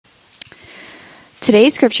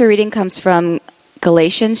Today's scripture reading comes from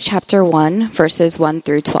Galatians chapter 1, verses 1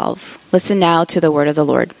 through 12. Listen now to the word of the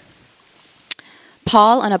Lord.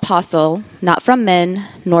 Paul, an apostle, not from men,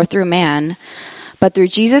 nor through man, but through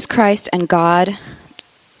Jesus Christ and God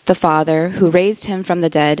the Father, who raised him from the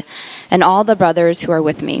dead, and all the brothers who are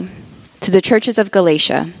with me. To the churches of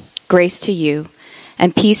Galatia, grace to you,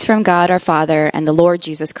 and peace from God our Father and the Lord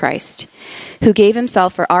Jesus Christ, who gave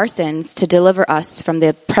himself for our sins to deliver us from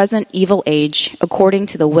the present evil age, according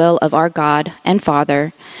to the will of our God and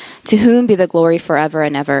Father, to whom be the glory forever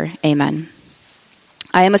and ever. Amen.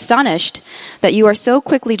 I am astonished that you are so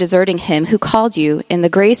quickly deserting him who called you in the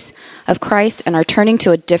grace of Christ and are turning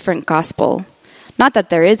to a different gospel. Not that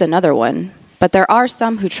there is another one, but there are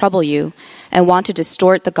some who trouble you and want to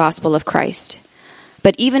distort the gospel of Christ.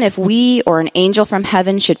 But even if we or an angel from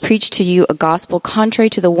heaven should preach to you a gospel contrary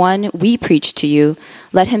to the one we preach to you,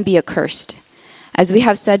 let him be accursed. As we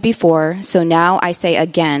have said before, so now I say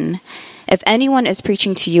again, if anyone is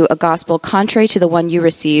preaching to you a gospel contrary to the one you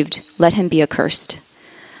received, let him be accursed.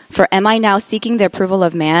 For am I now seeking the approval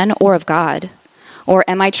of man or of God? Or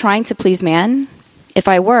am I trying to please man? If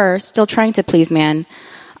I were still trying to please man,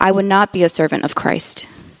 I would not be a servant of Christ.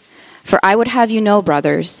 For I would have you know,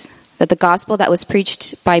 brothers, that the gospel that was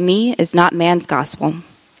preached by me is not man's gospel.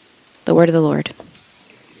 The word of the Lord.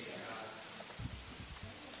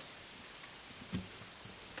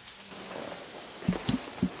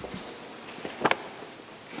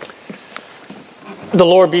 The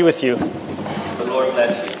Lord be with you. The Lord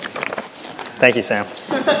bless you. Thank you, Sam.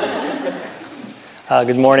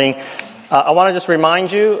 Good morning. I want to just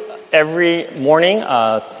remind you, every morning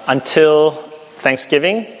until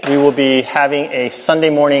Thanksgiving, we will be having a Sunday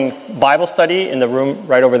morning Bible study in the room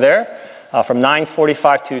right over there from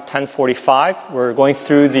 9:45 to 10:45. We're going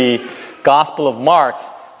through the Gospel of Mark,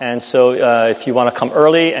 and so if you want to come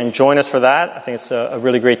early and join us for that, I think it's a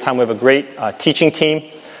really great time. We have a great teaching team.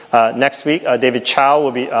 Next week, David Chow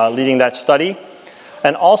will be leading that study.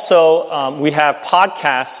 And also, we have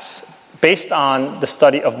podcasts based on the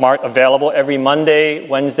study of Mark available every Monday,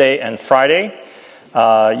 Wednesday, and Friday.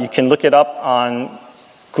 You can look it up on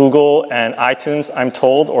Google and iTunes, I'm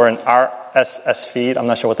told, or an RSS feed. I'm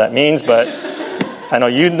not sure what that means, but I know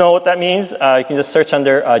you know what that means. You can just search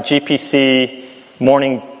under GPC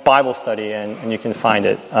Morning Bible Study, and you can find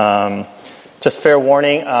it. Just fair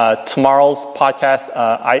warning, tomorrow's podcast,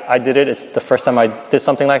 I did it. It's the first time I did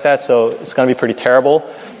something like that, so it's going to be pretty terrible.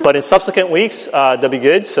 But in subsequent weeks, they'll be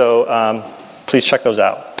good, so please check those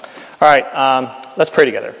out. All right, let's pray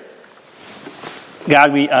together.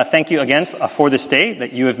 God, we thank you again for this day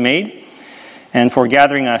that you have made and for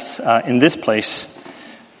gathering us in this place.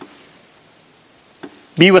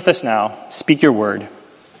 Be with us now. Speak your word.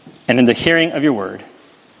 And in the hearing of your word,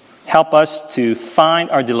 help us to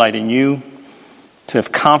find our delight in you, to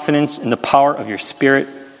have confidence in the power of your Spirit,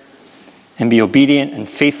 and be obedient and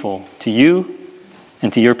faithful to you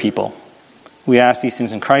and to your people. We ask these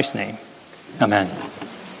things in Christ's name. Amen.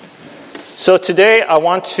 So today I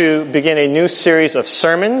want to begin a new series of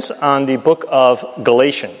sermons on the book of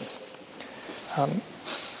Galatians.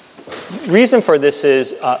 Reason for this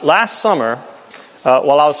is last summer,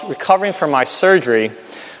 while I was recovering from my surgery,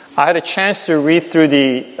 I had a chance to read through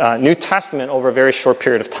the New Testament over a very short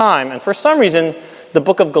period of time, and for some reason the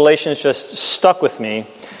book of Galatians just stuck with me.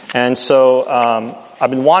 And so I've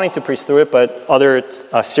been wanting to preach through it, but other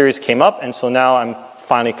series came up, and so now I'm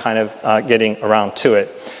finally kind of getting around to it.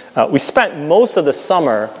 We spent most of the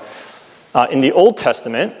summer in the Old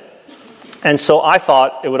Testament, and so I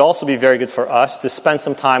thought it would also be very good for us to spend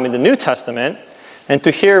some time in the New Testament and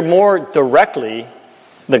to hear more directly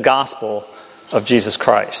the gospel of Jesus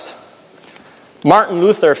Christ. Martin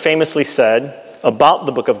Luther famously said about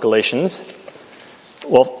the book of Galatians,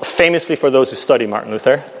 well, famously for those who study Martin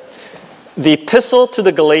Luther, the epistle to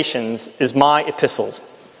the Galatians is my epistles.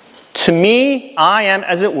 To me, I am,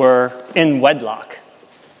 as it were, in wedlock.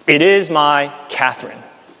 It is my Catherine.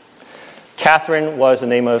 Catherine was the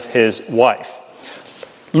name of his wife.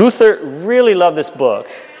 Luther really loved this book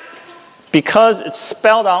because it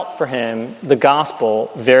spelled out for him the gospel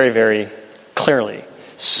very, very clearly.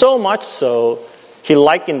 So much so, he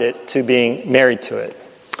likened it to being married to it.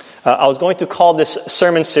 I was going to call this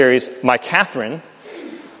sermon series My Catherine,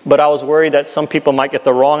 but I was worried that some people might get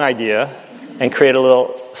the wrong idea and create a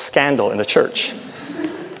little scandal in the church.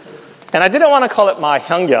 And I didn't want to call it My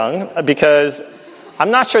Hyung because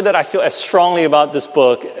I'm not sure that I feel as strongly about this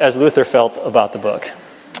book as Luther felt about the book.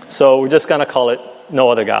 So we're just going to call it No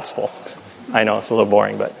Other Gospel. I know, it's a little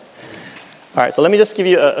boring, but... All right, so let me just give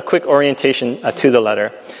you a quick orientation to the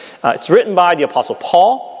letter. It's written by the Apostle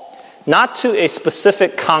Paul not to a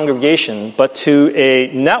specific congregation, but to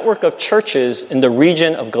a network of churches in the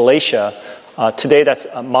region of Galatia. Today, that's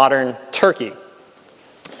modern Turkey.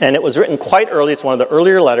 And it was written quite early. It's one of the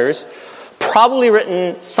earlier letters, probably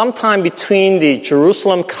written sometime between the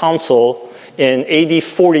Jerusalem Council in AD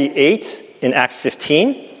 48 in Acts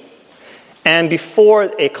 15, and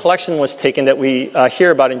before a collection was taken that we hear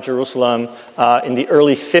about in Jerusalem in the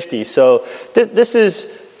early 50s. So this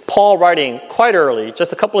is Paul writing quite early,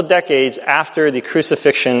 just a couple of decades after the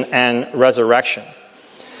crucifixion and resurrection.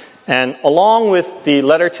 And along with the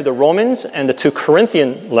letter to the Romans and the 2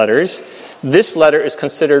 Corinthian letters, this letter is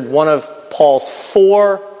considered one of Paul's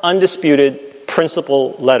 4 undisputed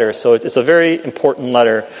principal letters. So it's a very important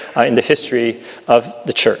letter in the history of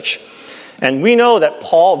the church. And we know that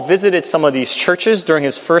Paul visited some of these churches during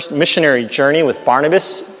his first missionary journey with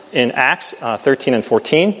Barnabas in Acts 13 and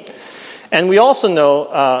 14. And we also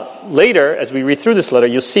know later, as we read through this letter,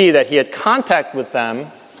 you'll see that he had contact with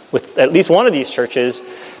them, with at least one of these churches,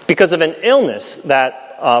 because of an illness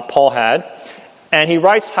that Paul had. And he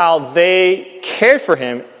writes how they cared for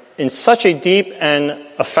him in such a deep and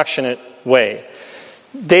affectionate way.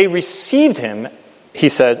 They received him, he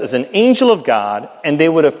says, as an angel of God, and they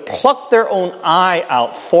would have plucked their own eye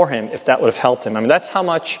out for him if that would have helped him. I mean, that's how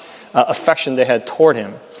much affection they had toward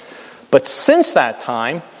him. But since that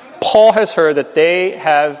time, Paul has heard that they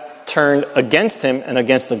have turned against him and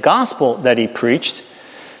against the gospel that he preached.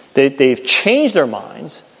 They've changed their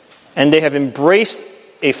minds, and they have embraced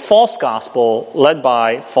a false gospel led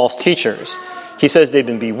by false teachers. He says they've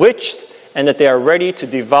been bewitched and that they are ready to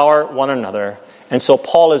devour one another. And so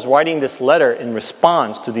Paul is writing this letter in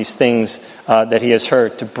response to these things that he has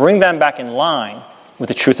heard, to bring them back in line with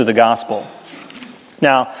the truth of the gospel.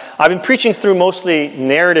 Now, I've been preaching through mostly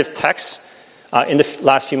narrative texts in the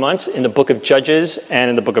last few months in the book of Judges and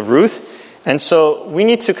in the book of Ruth. And so we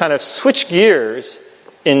need to kind of switch gears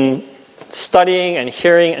in studying and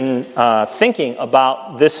hearing and thinking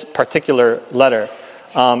about this particular letter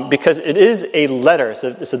because it is a letter.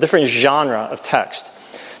 It's a different genre of text.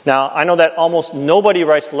 Now, I know that almost nobody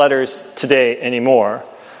writes letters today anymore,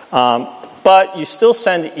 but you still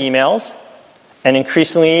send emails, and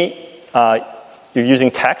increasingly you're using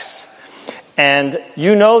texts. And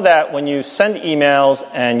you know that when you send emails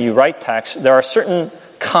and you write text, there are certain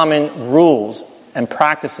common rules and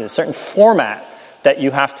practices, certain format that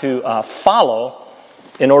you have to follow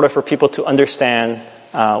in order for people to understand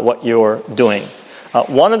what you're doing.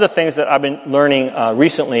 One of the things that I've been learning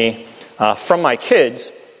recently from my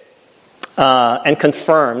kids and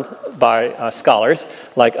confirmed by scholars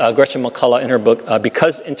like Gretchen McCullough in her book,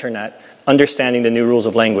 Because Internet, Understanding the New Rules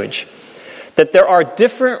of Language, that there are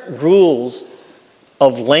different rules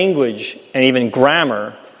of language and even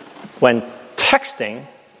grammar when texting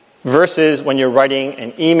versus when you're writing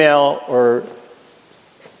an email or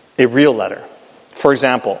a real letter. For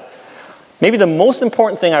example, maybe the most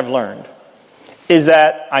important thing I've learned is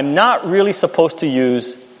that I'm not really supposed to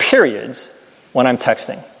use periods when I'm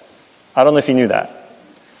texting. I don't know if you knew that.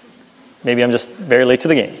 Maybe I'm just very late to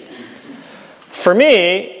the game. For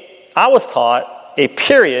me, I was taught a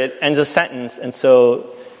period ends a sentence, and so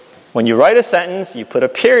when you write a sentence, you put a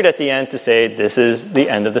period at the end to say this is the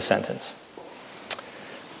end of the sentence.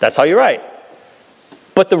 That's how you write.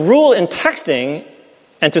 But the rule in texting,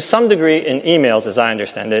 and to some degree in emails, as I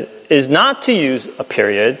understand it, is not to use a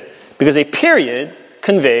period, because a period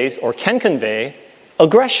conveys or can convey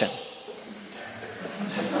aggression.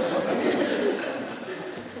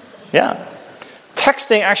 Yeah.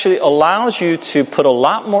 Texting actually allows you to put a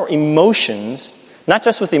lot more emotions, not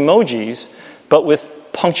just with emojis, but with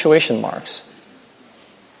punctuation marks.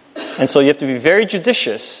 And so you have to be very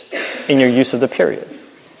judicious in your use of the period.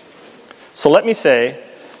 So let me say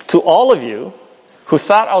to all of you who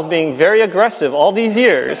thought I was being very aggressive all these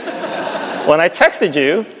years when I texted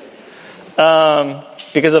you,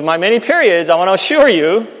 because of my many periods, I want to assure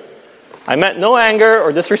you, I meant no anger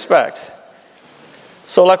or disrespect.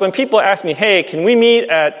 So like when people ask me, hey, can we meet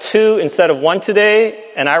at 2 instead of 1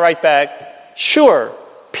 today? And I write back, sure,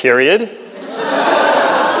 period.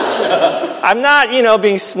 I'm not,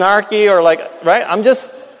 being snarky or right? I'm just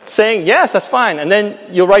saying, yes, that's fine. And then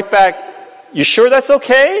you'll write back, you sure that's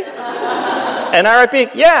okay? And I write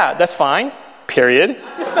back, yeah, that's fine, period.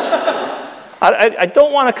 I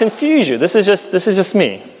don't want to confuse you. This is just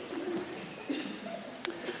me.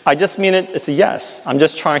 I just mean it's a yes. I'm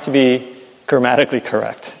just trying to be grammatically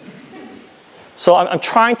correct. So I'm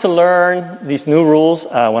trying to learn these new rules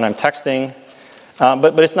when I'm texting,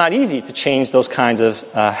 but it's not easy to change those kinds of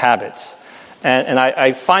habits. And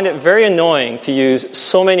I find it very annoying to use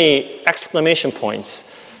so many exclamation points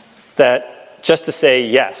that just to say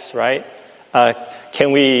yes, right?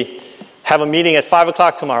 Can we have a meeting at 5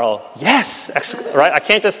 o'clock tomorrow? Yes, right? I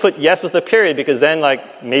can't just put yes with a period because then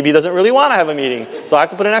maybe he doesn't really want to have a meeting. So I have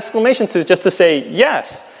to put an exclamation just to say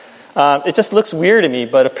yes. It just looks weird to me,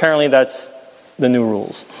 but apparently that's the new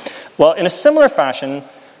rules. Well, in a similar fashion,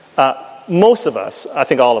 most of us, I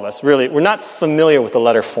think all of us, really, we're not familiar with the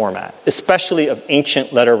letter format, especially of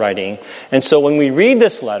ancient letter writing. And so when we read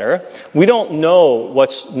this letter, we don't know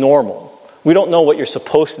what's normal. We don't know what you're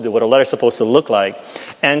supposed to do, what a letter's supposed to look like.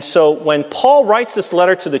 And so when Paul writes this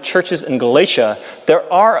letter to the churches in Galatia,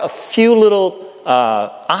 there are a few little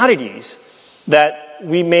oddities that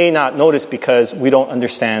we may not notice because we don't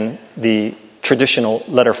understand the traditional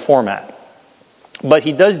letter format. But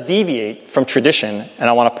he does deviate from tradition, and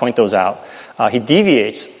I want to point those out. He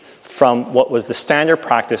deviates from what was the standard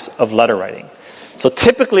practice of letter writing. So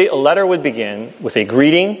typically, a letter would begin with a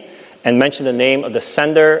greeting and mention the name of the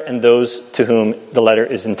sender and those to whom the letter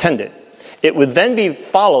is intended. It would then be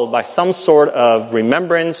followed by some sort of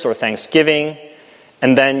remembrance or thanksgiving,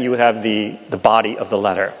 and then you would have the body of the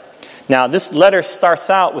letter. Now, this letter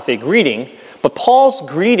starts out with a greeting, but Paul's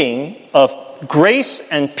greeting of grace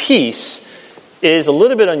and peace is a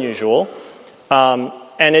little bit unusual,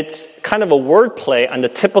 and it's kind of a word play on the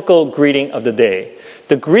typical greeting of the day.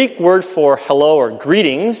 The Greek word for hello or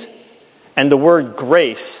greetings and the word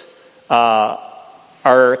grace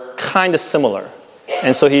are kind of similar.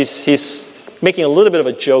 And so he's making a little bit of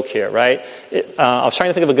a joke here, right? I was trying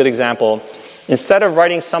to think of a good example. Instead of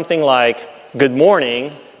writing something like good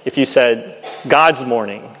morning, if you said God's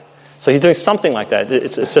morning. So he's doing something like that.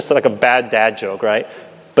 It's just like a bad dad joke, right?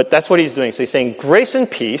 But that's what he's doing. So he's saying grace and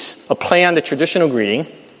peace, a play on the traditional greeting.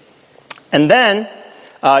 And then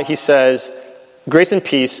he says grace and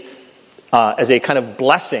peace as a kind of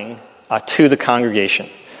blessing to the congregation.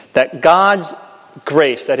 That God's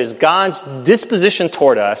grace, that is God's disposition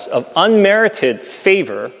toward us of unmerited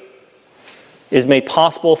favor, is made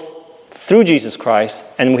possible through Jesus Christ,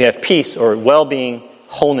 and we have peace or well-being,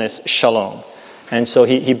 wholeness, shalom. And so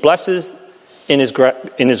he blesses in his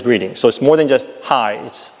greeting. So it's more than just hi.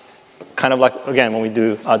 It's kind of like, again, when we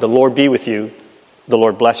do the Lord be with you, the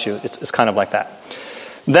Lord bless you. It's kind of like that.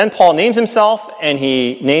 Then Paul names himself, and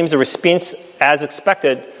he names the recipients as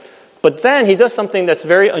expected. But then he does something that's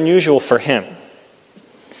very unusual for him.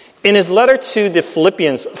 In his letter to the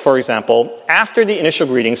Philippians, for example, after the initial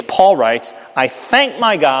greetings, Paul writes, I thank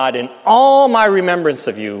my God in all my remembrance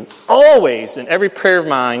of you, always in every prayer of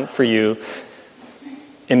mine for you,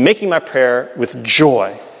 in making my prayer with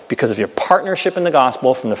joy because of your partnership in the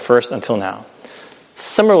gospel from the first until now.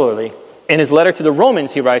 Similarly, in his letter to the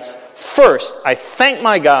Romans, he writes, first, I thank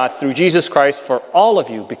my God through Jesus Christ for all of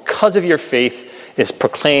you because of your faith is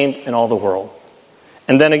proclaimed in all the world.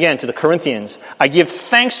 And then again to the Corinthians, I give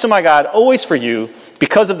thanks to my God always for you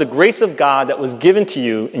because of the grace of God that was given to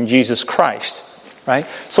you in Jesus Christ. Right?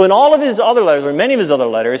 So in all of his other letters, or many of his other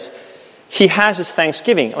letters, he has his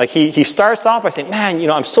thanksgiving. Like he starts off by saying, man,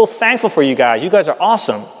 I'm so thankful for you guys. You guys are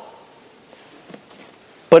awesome.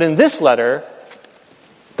 But in this letter,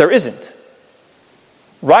 there isn't.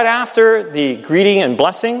 Right after the greeting and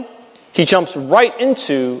blessing, he jumps right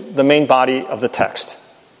into the main body of the text.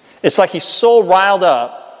 It's like he's so riled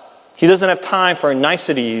up, he doesn't have time for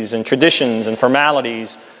niceties and traditions and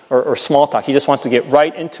formalities or small talk. He just wants to get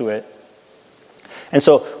right into it. And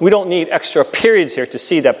so we don't need extra periods here to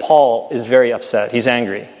see that Paul is very upset. He's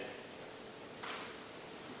angry.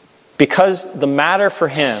 Because the matter for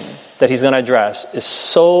him that he's going to address is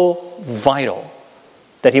so vital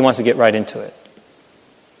that he wants to get right into it.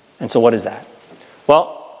 And so what is that?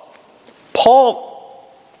 Well, Paul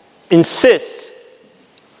insists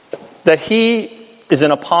that he is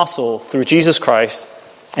an apostle through Jesus Christ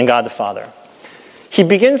and God the Father. He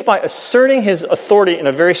begins by asserting his authority in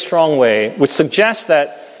a very strong way, which suggests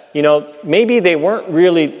that, maybe they weren't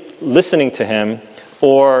really listening to him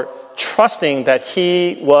or trusting that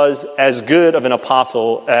he was as good of an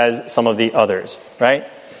apostle as some of the others, right?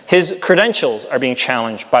 His credentials are being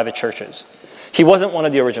challenged by the churches. He wasn't one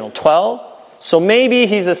of the original 12, so maybe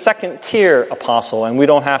he's a second-tier apostle, and we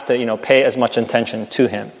don't have to, pay as much attention to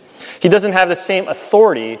him. He doesn't have the same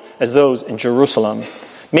authority as those in Jerusalem.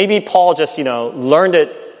 Maybe Paul just, learned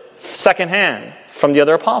it secondhand from the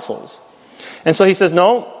other apostles. And so he says,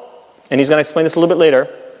 no, and he's going to explain this a little bit later,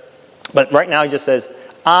 but right now he just says,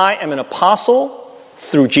 I am an apostle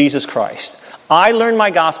through Jesus Christ. I learned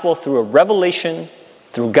my gospel through a revelation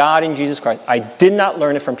through God in Jesus Christ. I did not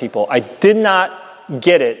learn it from people. I did not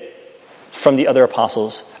get it from the other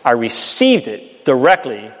apostles. I received it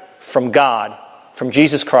directly from God, from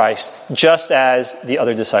Jesus Christ, just as the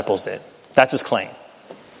other disciples did. That's his claim.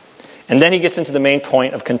 And then he gets into the main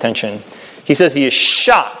point of contention. He says he is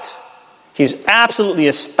shocked. He's absolutely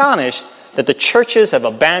astonished that the churches have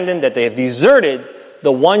abandoned, that they have deserted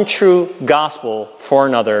the one true gospel for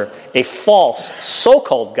another, a false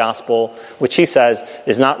so-called gospel, which he says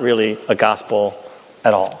is not really a gospel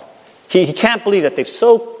at all. He can't believe that they've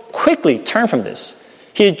so quickly turned from this.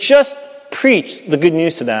 He had just preached the good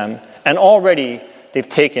news to them, and already they've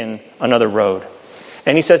taken another road.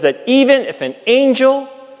 And he says that even if an angel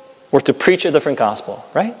were to preach a different gospel,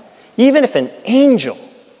 right? Even if an angel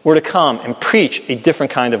were to come and preach a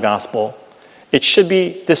different kind of gospel, it should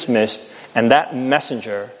be dismissed, and that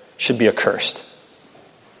messenger should be accursed.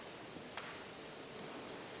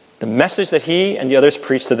 The message that he and the others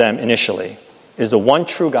preached to them initially is the one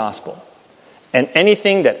true gospel. And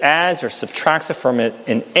anything that adds or subtracts from it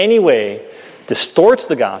in any way distorts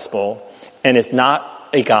the gospel and is not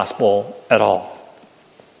a gospel at all.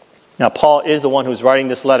 Now, Paul is the one who's writing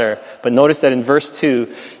this letter, but notice that in verse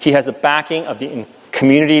 2, he has the backing of the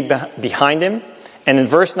community behind him. And in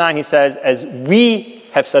verse 9, he says, as we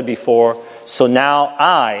have said before, so now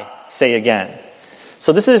I say again.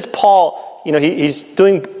 So this is Paul, he's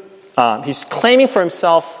claiming for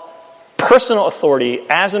himself personal authority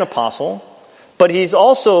as an apostle, but he's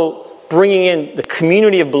also bringing in the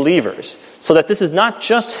community of believers so that this is not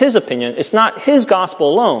just his opinion, it's not his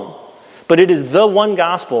gospel alone, but it is the one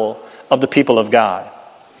gospel of the people of God.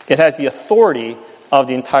 It has the authority of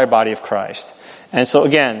the entire body of Christ. And so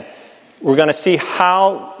again, we're going to see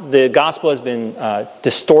how the gospel has been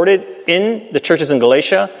distorted in the churches in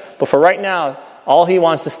Galatia. But for right now, all he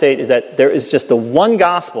wants to state is that there is just the one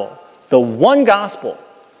gospel,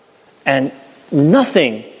 and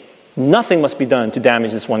nothing must be done to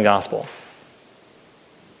damage this one gospel.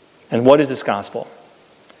 And what is this gospel?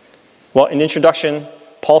 Well, in the introduction,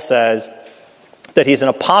 Paul says that he's an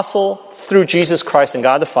apostle through Jesus Christ and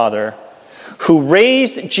God the Father, who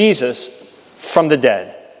raised Jesus from the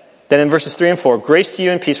dead. Then in verses 3 and 4, grace to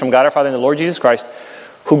you and peace from God our Father and the Lord Jesus Christ,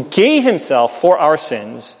 who gave himself for our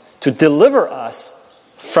sins to deliver us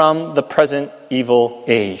from the present evil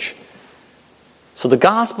age. So the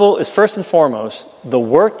gospel is first and foremost the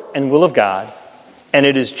work and will of God, and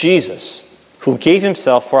it is Jesus who gave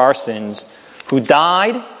himself for our sins, who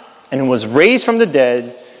died and was raised from the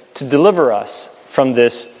dead to deliver us from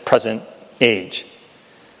this present age.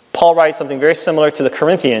 Paul writes something very similar to the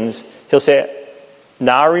Corinthians. He'll say,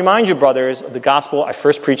 now I remind you, brothers, of the gospel I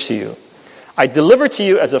first preached to you. I delivered to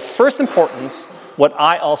you as of first importance what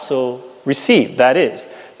I also received. That is,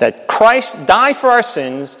 that Christ died for our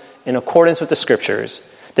sins in accordance with the Scriptures,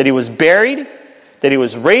 that he was buried, that he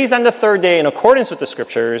was raised on the third day in accordance with the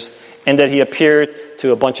Scriptures, and that he appeared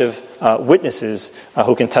to a bunch of witnesses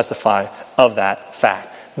who can testify of that fact.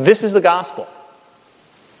 This is the gospel.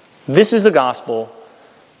 This is the gospel,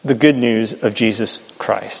 the good news of Jesus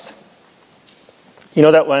Christ. You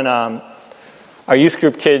know that when our youth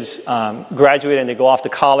group kids graduate and they go off to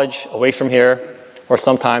college away from here, or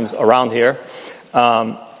sometimes around here,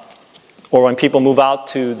 or when people move out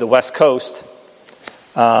to the West Coast,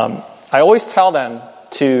 I always tell them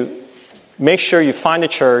to make sure you find a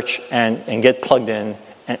church and get plugged in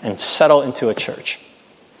and settle into a church.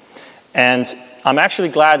 And I'm actually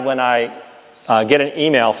glad when I get an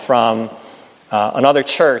email from another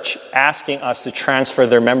church asking us to transfer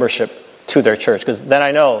their membership to their church, because then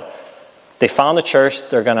I know they found a church,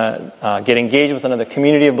 they're going to get engaged with another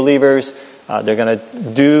community of believers, they're going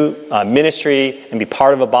to do ministry and be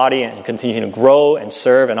part of a body and continue to grow and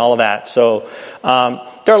serve and all of that. So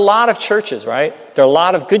there are a lot of churches, right? There are a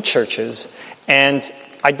lot of good churches, and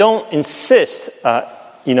I don't insist,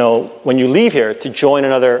 when you leave here to join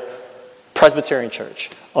another Presbyterian church,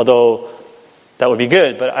 although that would be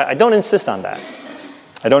good, but I don't insist on that.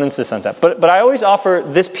 But I always offer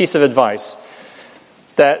this piece of advice,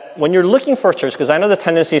 that when you're looking for a church, because I know the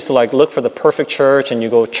tendency is to look for the perfect church and you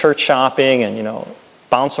go church shopping and,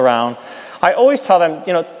 bounce around. I always tell them,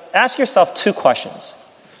 ask yourself two questions.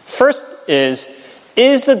 First is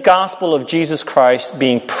the gospel of Jesus Christ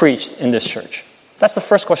being preached in this church? That's the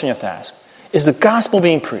first question you have to ask. Is the gospel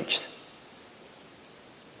being preached?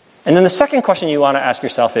 And then the second question you want to ask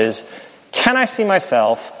yourself is, can I see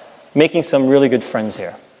myself making some really good friends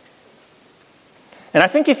here? And I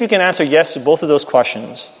think if you can answer yes to both of those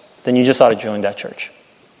questions, then you just ought to join that church.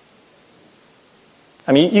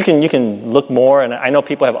 I mean, you can look more, and I know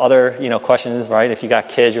people have other, questions, right? If you got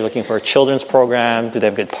kids, you're looking for a children's program. Do they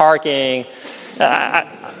have good parking?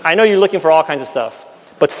 I know you're looking for all kinds of stuff.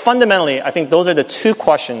 But fundamentally, I think those are the two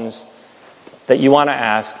questions that you want to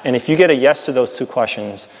ask. And if you get a yes to those two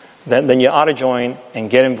questions, then you ought to join and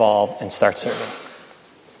get involved and start serving.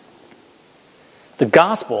 The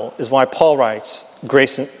gospel is why Paul writes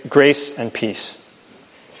grace and peace.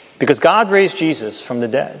 Because God raised Jesus from the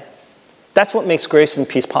dead. That's what makes grace and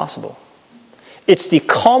peace possible. It's the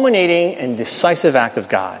culminating and decisive act of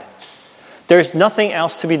God. There is nothing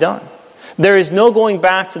else to be done. There is no going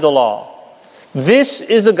back to the law. This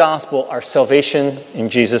is the gospel, our salvation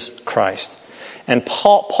in Jesus Christ. And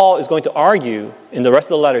Paul is going to argue in the rest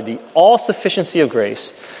of the letter the all-sufficiency of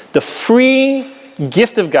grace, the free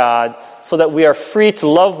gift of God, so that we are free to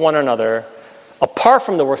love one another apart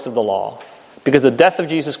from the works of the law, because the death of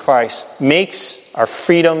Jesus Christ makes our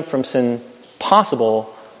freedom from sin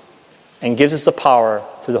possible and gives us the power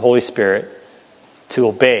through the Holy Spirit to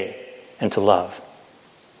obey and to love.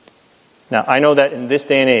 Now, I know that in this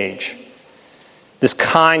day and age, this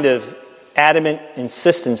kind of adamant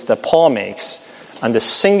insistence that Paul makes on the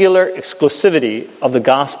singular exclusivity of the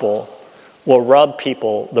gospel will rub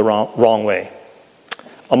people the wrong way.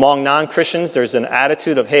 Among non-Christians, there's an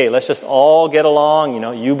attitude of, hey, let's just all get along.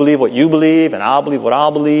 You believe what you believe, and I'll believe what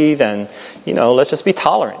I'll believe, and, let's just be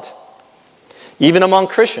tolerant. Even among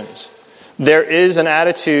Christians, there is an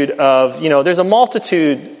attitude of, there's a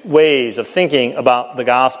multitude ways of thinking about the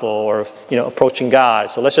gospel or, approaching God.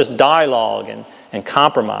 So let's just dialogue and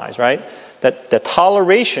compromise, right? That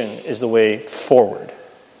toleration is the way forward.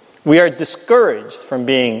 We are discouraged from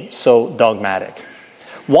being so dogmatic.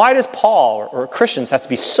 Why does Paul or Christians have to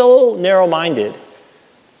be so narrow-minded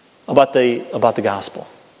about the gospel?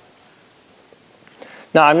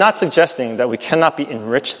 Now, I'm not suggesting that we cannot be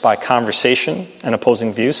enriched by conversation and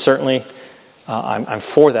opposing views. Certainly, I'm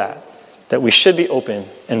for that we should be open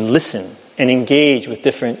and listen and engage with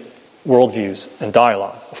different worldviews and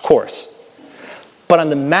dialogue, of course. But on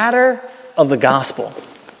the matter of the gospel,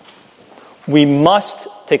 we must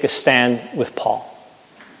take a stand with Paul.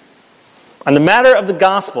 On the matter of the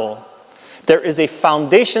gospel, there is a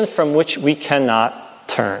foundation from which we cannot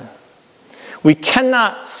turn. We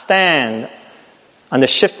cannot stand on the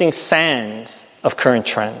shifting sands of current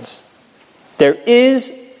trends. There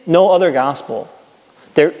is no other gospel.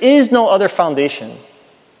 There is no other foundation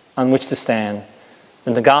on which to stand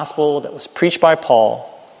than the gospel that was preached by Paul,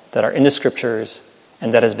 that are in the scriptures,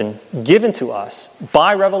 and that has been given to us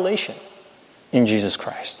by revelation in Jesus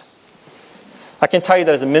Christ. I can tell you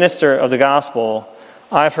that as a minister of the gospel,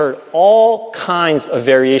 I've heard all kinds of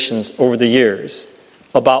variations over the years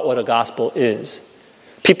about what a gospel is.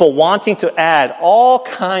 People wanting to add all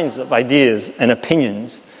kinds of ideas and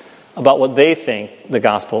opinions about what they think the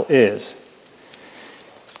gospel is.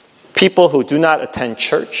 People who do not attend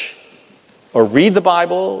church or read the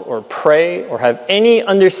Bible or pray or have any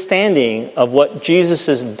understanding of what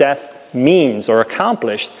Jesus' death means or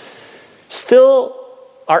accomplished still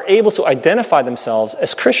are able to identify themselves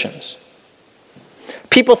as Christians.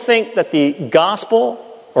 People think that the gospel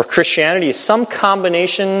or Christianity is some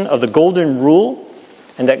combination of the golden rule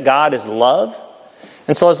and that God is love.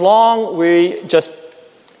 And so as long we just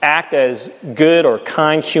act as good or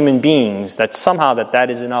kind human beings, that somehow that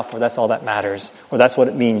is enough, or that's all that matters, or that's what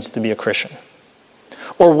it means to be a Christian.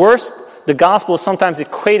 Or worse, the gospel is sometimes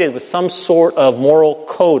equated with some sort of moral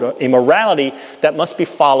code, or a morality that must be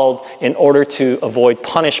followed in order to avoid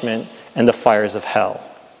punishment and the fires of hell.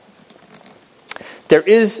 There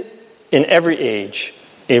is, in every age,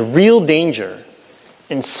 a real danger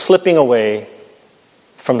in slipping away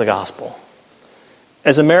from the gospel.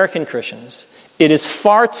 As American Christians, it is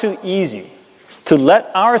far too easy to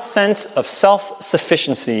let our sense of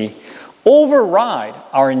self-sufficiency override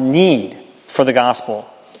our need for the gospel,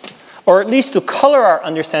 or at least to color our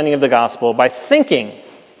understanding of the gospel by thinking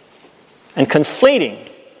and conflating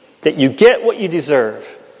that you get what you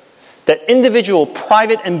deserve, that individual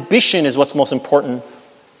private ambition is what's most important,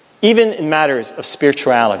 even in matters of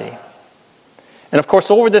spirituality. And of course,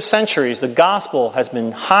 over the centuries, the gospel has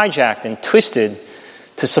been hijacked and twisted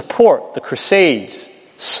to support the Crusades,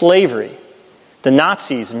 slavery, the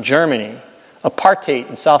Nazis in Germany, apartheid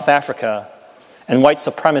in South Africa, and white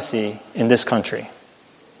supremacy in this country.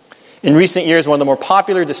 In recent years, one of the more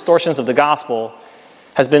popular distortions of the gospel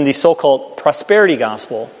has been the so-called prosperity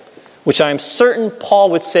gospel, which I am certain Paul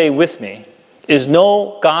would say with me is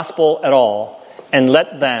no gospel at all, and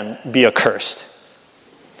let them be accursed.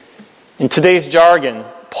 In today's jargon,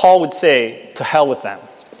 Paul would say, to hell with them.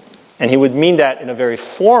 And he would mean that in a very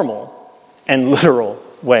formal and literal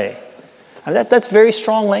way. And that's very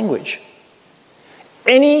strong language.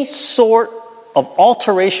 Any sort of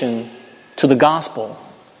alteration to the gospel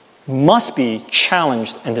must be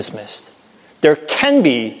challenged and dismissed. There can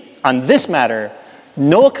be, on this matter,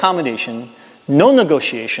 no accommodation, no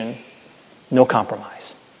negotiation, no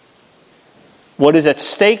compromise. What is at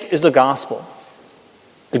stake is the gospel.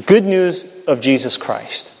 The good news of Jesus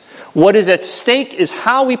Christ. What is at stake is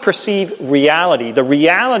how we perceive reality, the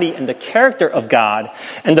reality and the character of God,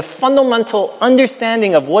 and the fundamental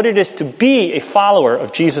understanding of what it is to be a follower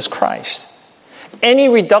of Jesus Christ. Any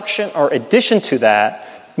reduction or addition to that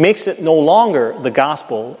makes it no longer the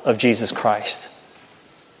gospel of Jesus Christ.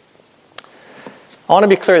 I want to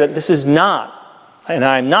be clear that this is not, and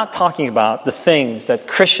I'm not talking about the things that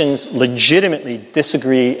Christians legitimately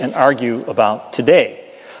disagree and argue about today.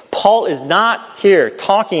 Paul is not here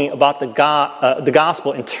talking about the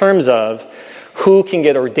gospel in terms of who can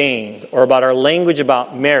get ordained, or about our language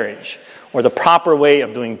about marriage, or the proper way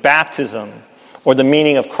of doing baptism, or the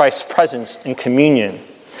meaning of Christ's presence in communion.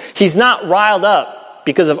 He's not riled up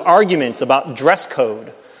because of arguments about dress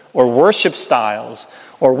code, or worship styles,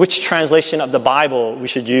 or which translation of the Bible we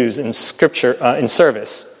should use in Scripture in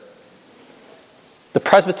service. The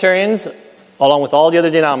Presbyterians, along with all the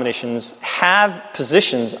other denominations, have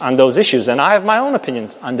positions on those issues, and I have my own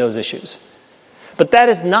opinions on those issues. But that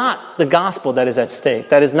is not the gospel that is at stake.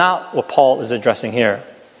 That is not what Paul is addressing here.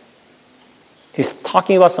 He's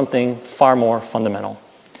talking about something far more fundamental.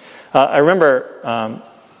 I remember,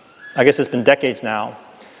 I guess it's been decades now,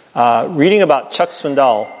 reading about Chuck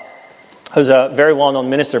Swindoll, who was a very well-known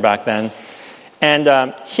minister back then,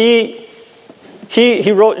 and he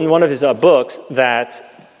wrote in one of his books that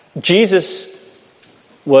Jesus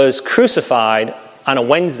was crucified on a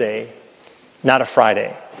Wednesday, not a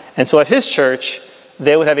Friday. And so at his church,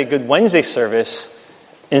 they would have a Good Wednesday service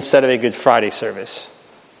instead of a Good Friday service.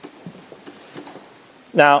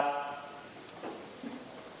 Now,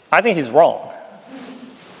 I think he's wrong.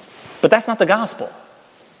 But that's not the gospel.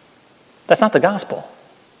 That's not the gospel.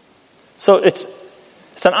 So it's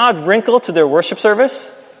an odd wrinkle to their worship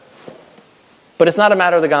service, but it's not a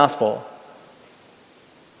matter of the gospel.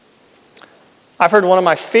 I've heard one of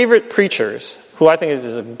my favorite preachers, who I think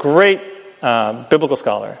is a great biblical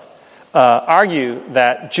scholar, argue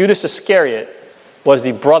that Judas Iscariot was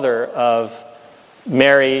the brother of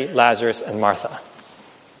Mary, Lazarus, and Martha.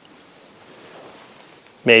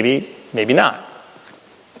 Maybe, maybe not.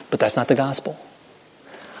 But that's not the gospel.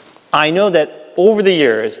 I know that over the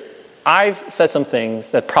years, I've said some things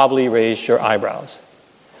that probably raised your eyebrows.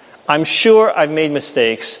 I'm sure I've made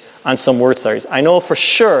mistakes on some word studies. I know for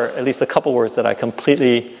sure at least a couple words that I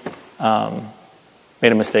completely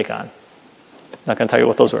made a mistake on. Not going to tell you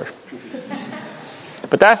what those were.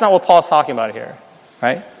 But that's not what Paul's talking about here,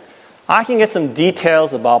 right? I can get some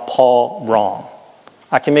details about Paul wrong.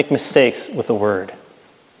 I can make mistakes with a word.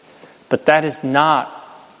 But that is not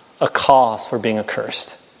a cause for being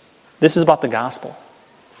accursed. This is about the gospel,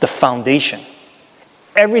 the foundation.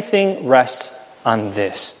 Everything rests on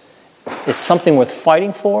this. It's something worth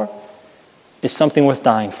fighting for. It's something worth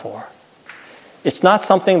dying for. It's not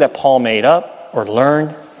something that Paul made up or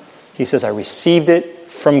learned. He says, I received it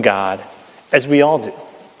from God, as we all do.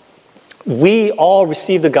 We all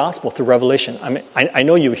receive the gospel through revelation. I mean, I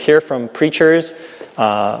know you hear from preachers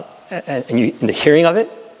and you, in the hearing of it,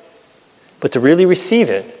 but to really receive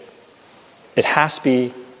it, it has to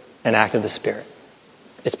be an act of the Spirit.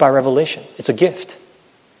 It's by revelation. It's a gift.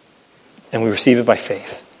 And we receive it by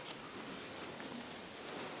faith.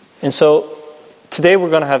 And so today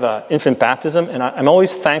we're going to have an infant baptism, and I'm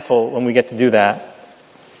always thankful when we get to do that,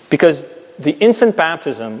 because the infant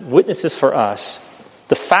baptism witnesses for us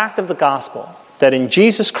the fact of the gospel that in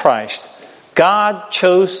Jesus Christ, God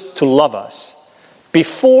chose to love us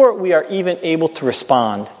before we are even able to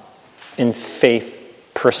respond in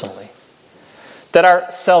faith personally. That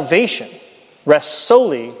our salvation rests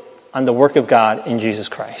solely on the work of God in Jesus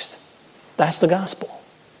Christ. That's the gospel.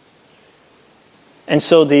 And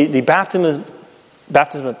so the baptism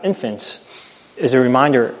of infants is a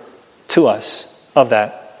reminder to us of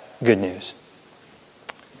that good news.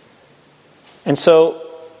 And so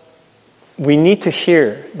we need to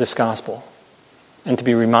hear this gospel and to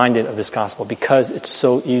be reminded of this gospel, because it's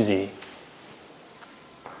so easy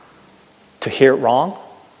to hear it wrong,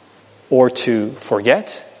 or to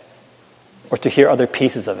forget, or to hear other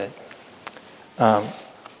pieces of it.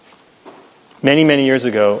 Many, many years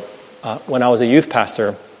ago, when I was a youth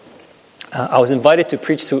pastor, I was invited to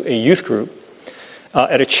preach to a youth group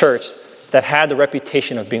at a church that had the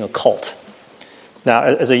reputation of being a cult. Now,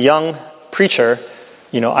 as a young preacher,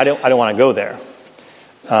 I don't want to go there.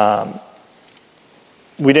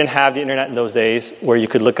 We didn't have the internet in those days where you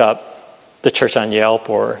could look up the church on Yelp,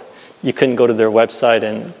 or you couldn't go to their website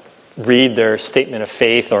and read their statement of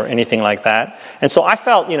faith or anything like that. And so I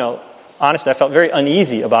felt, honestly, I felt very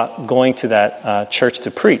uneasy about going to that church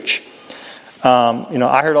to preach.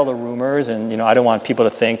 I heard all the rumors, and I don't want people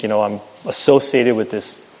to think, I'm associated with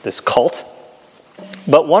this cult.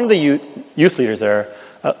 But one of the youth leaders there,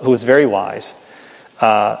 who was very wise,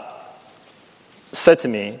 said to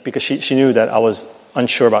me, because she knew that I was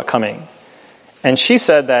unsure about coming, and she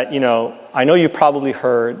said that, I know you probably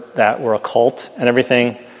heard that we're a cult and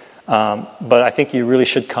everything, but I think you really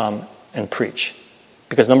should come and preach.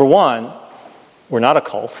 Because number one, we're not a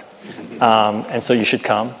cult, and so you should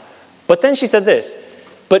come. But then she said this,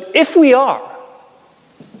 but if we are,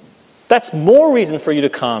 that's more reason for you to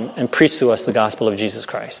come and preach to us the gospel of Jesus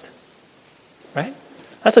Christ. Right?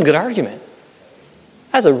 That's a good argument.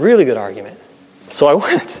 That's a really good argument. So I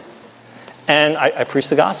went, and I preached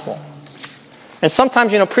the gospel. And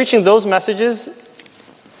sometimes, preaching those messages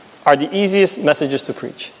are the easiest messages to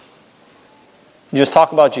preach. You just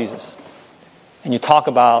talk about Jesus. And you talk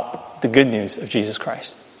about the good news of Jesus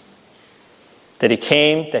Christ. That he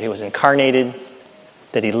came, that he was incarnated,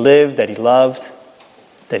 that he lived, that he loved,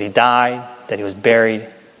 that he died, that he was buried,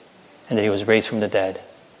 and that he was raised from the dead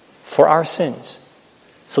for our sins,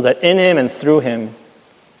 so that in him and through him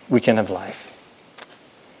we can have life.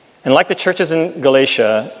 And like the churches in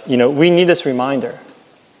Galatia, we need this reminder,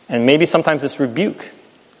 and maybe sometimes this rebuke,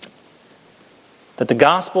 that the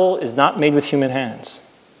gospel is not made with human hands.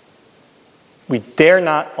 We dare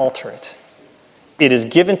not alter it. It is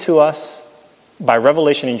given to us by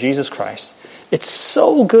revelation in Jesus Christ. It's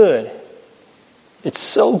so good. It's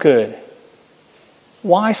so good.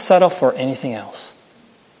 Why settle for anything else?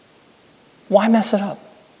 Why mess it up?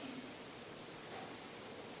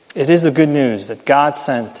 It is the good news that God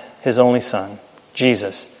sent his only Son,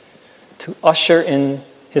 Jesus, to usher in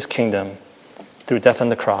his kingdom through death on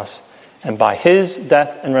the cross. And by his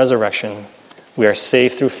death and resurrection, we are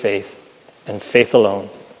saved through faith, and faith alone,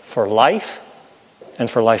 for life and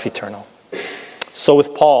for life eternal. So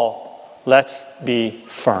with Paul, let's be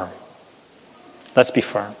firm. Let's be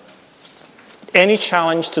firm. Any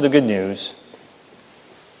challenge to the good news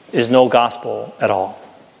is no gospel at all.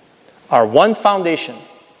 Our one foundation,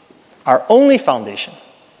 our only foundation,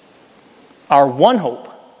 our one hope,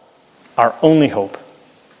 our only hope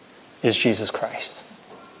is Jesus Christ.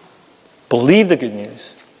 Believe the good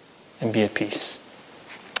news and be at peace.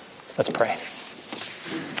 Let's pray.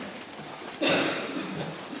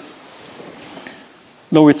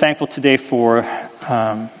 Lord, we're thankful today for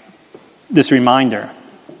this reminder,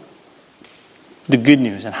 the good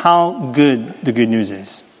news, and how good the good news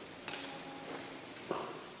is.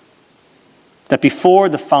 That before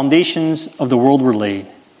the foundations of the world were laid,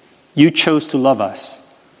 you chose to love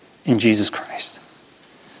us in Jesus Christ.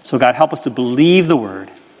 So God, help us to believe the word.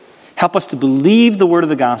 Help us to believe the word of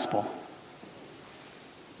the gospel.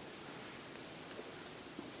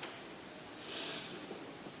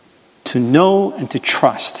 To know and to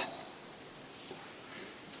trust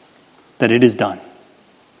that it is done.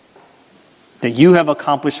 That you have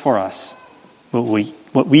accomplished for us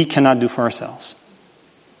what we cannot do for ourselves.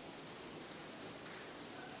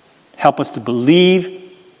 Help us to believe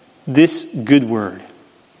this good word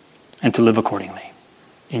and to live accordingly,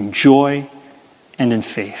 in joy and in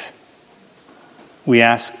faith. We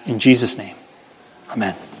ask in Jesus' name.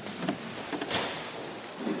 Amen.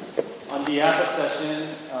 On behalf of Session,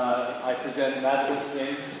 I present Madeline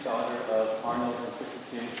Kim, daughter of Arnold and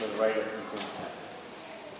Kristen Kim, for the right of influence.